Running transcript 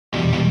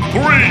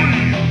2,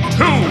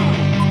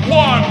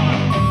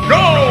 1,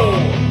 go!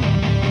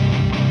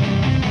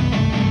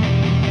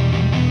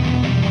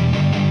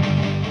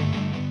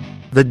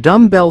 The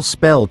dumbbell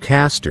spell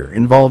caster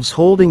involves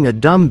holding a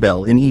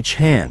dumbbell in each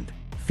hand,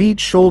 feet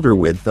shoulder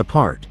width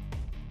apart.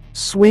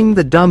 Swing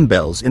the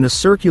dumbbells in a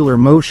circular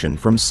motion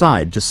from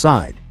side to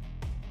side.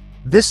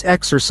 This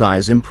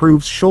exercise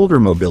improves shoulder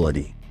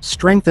mobility,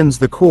 strengthens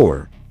the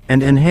core,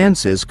 and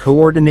enhances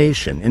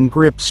coordination and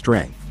grip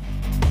strength.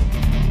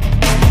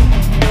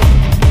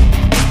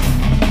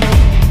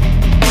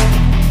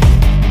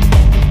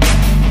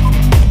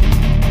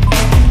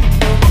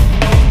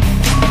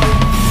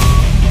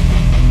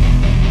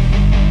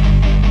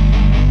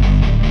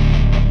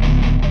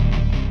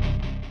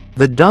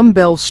 The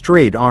dumbbell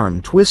straight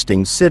arm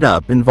twisting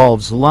sit-up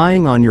involves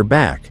lying on your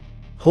back,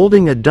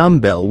 holding a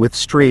dumbbell with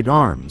straight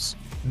arms,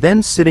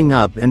 then sitting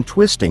up and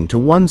twisting to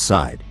one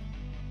side.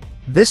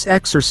 This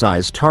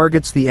exercise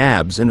targets the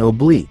abs and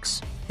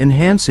obliques,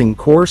 enhancing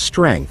core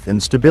strength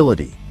and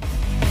stability.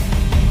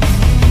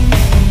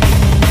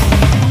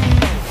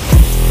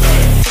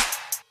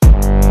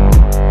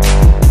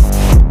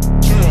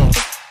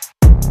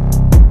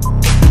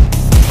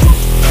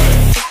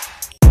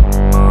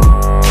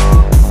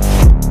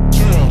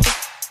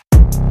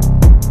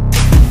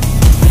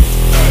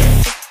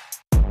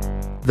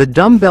 The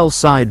dumbbell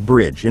side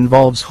bridge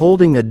involves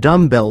holding a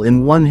dumbbell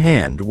in one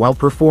hand while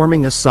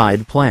performing a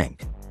side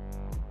plank.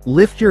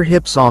 Lift your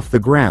hips off the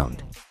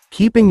ground,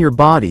 keeping your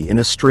body in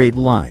a straight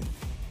line.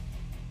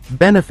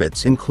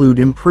 Benefits include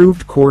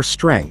improved core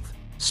strength,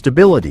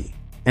 stability,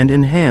 and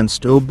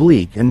enhanced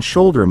oblique and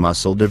shoulder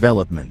muscle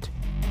development.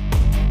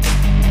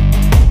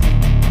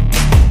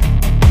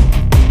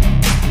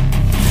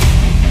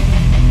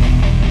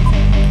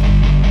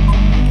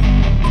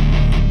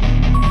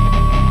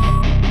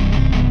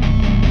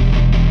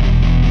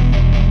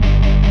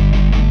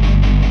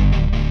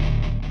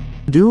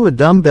 Do a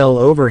dumbbell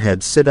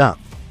overhead sit-up.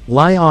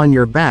 Lie on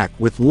your back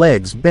with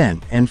legs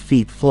bent and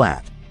feet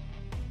flat.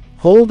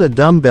 Hold a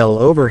dumbbell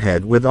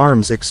overhead with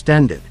arms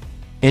extended.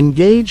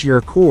 Engage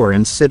your core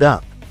and sit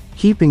up,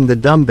 keeping the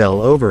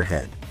dumbbell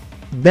overhead.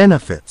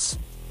 Benefits: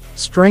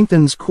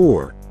 strengthens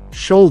core,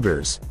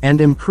 shoulders,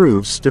 and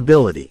improves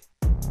stability.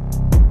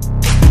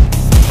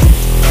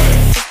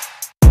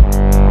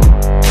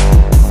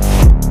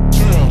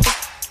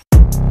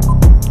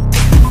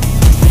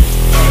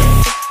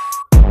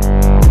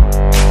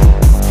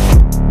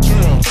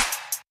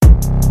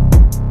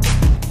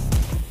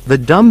 The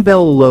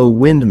dumbbell low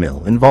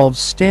windmill involves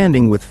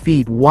standing with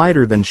feet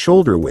wider than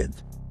shoulder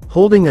width,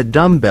 holding a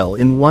dumbbell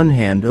in one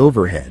hand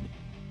overhead.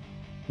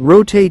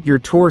 Rotate your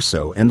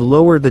torso and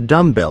lower the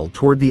dumbbell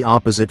toward the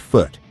opposite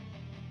foot.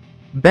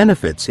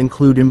 Benefits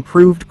include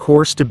improved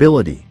core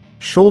stability,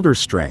 shoulder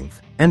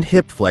strength, and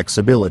hip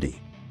flexibility.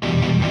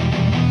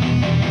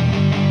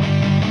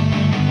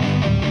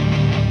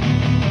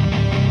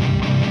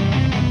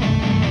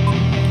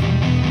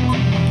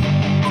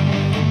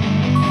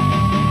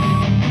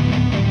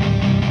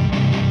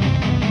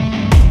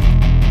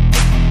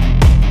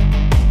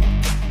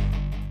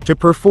 To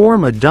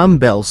perform a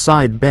dumbbell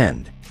side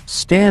bend,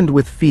 stand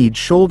with feet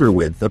shoulder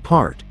width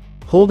apart,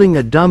 holding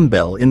a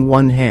dumbbell in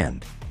one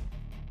hand.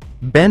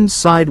 Bend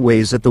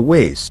sideways at the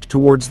waist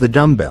towards the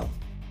dumbbell,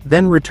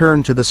 then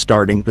return to the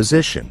starting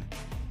position.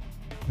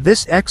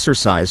 This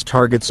exercise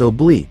targets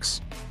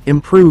obliques,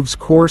 improves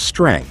core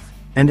strength,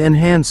 and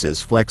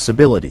enhances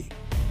flexibility.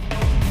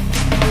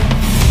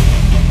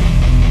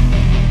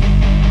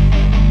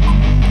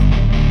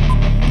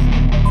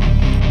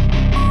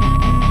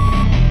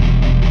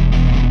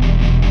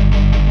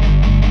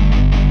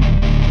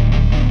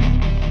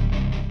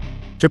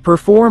 To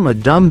perform a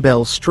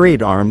dumbbell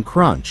straight arm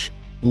crunch,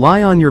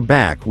 lie on your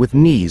back with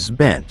knees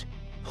bent,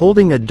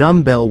 holding a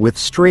dumbbell with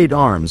straight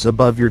arms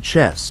above your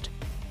chest.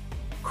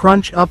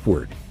 Crunch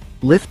upward,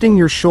 lifting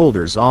your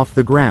shoulders off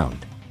the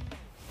ground.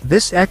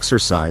 This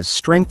exercise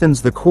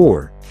strengthens the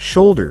core,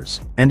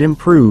 shoulders, and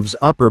improves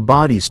upper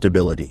body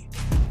stability.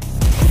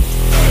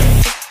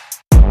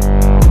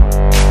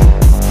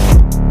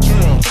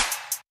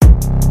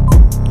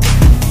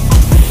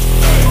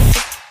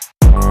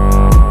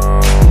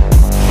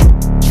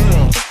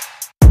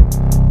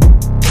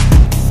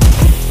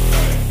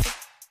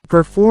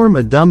 Perform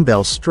a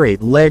dumbbell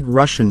straight leg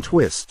Russian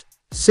twist.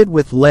 Sit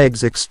with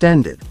legs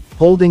extended,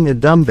 holding a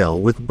dumbbell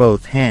with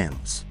both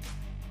hands.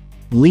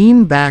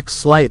 Lean back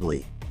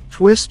slightly.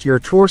 Twist your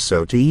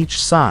torso to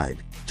each side,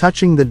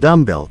 touching the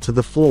dumbbell to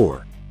the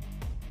floor.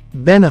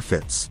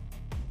 Benefits: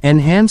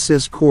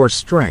 enhances core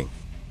strength,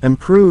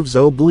 improves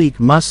oblique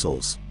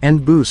muscles,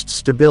 and boosts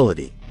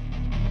stability.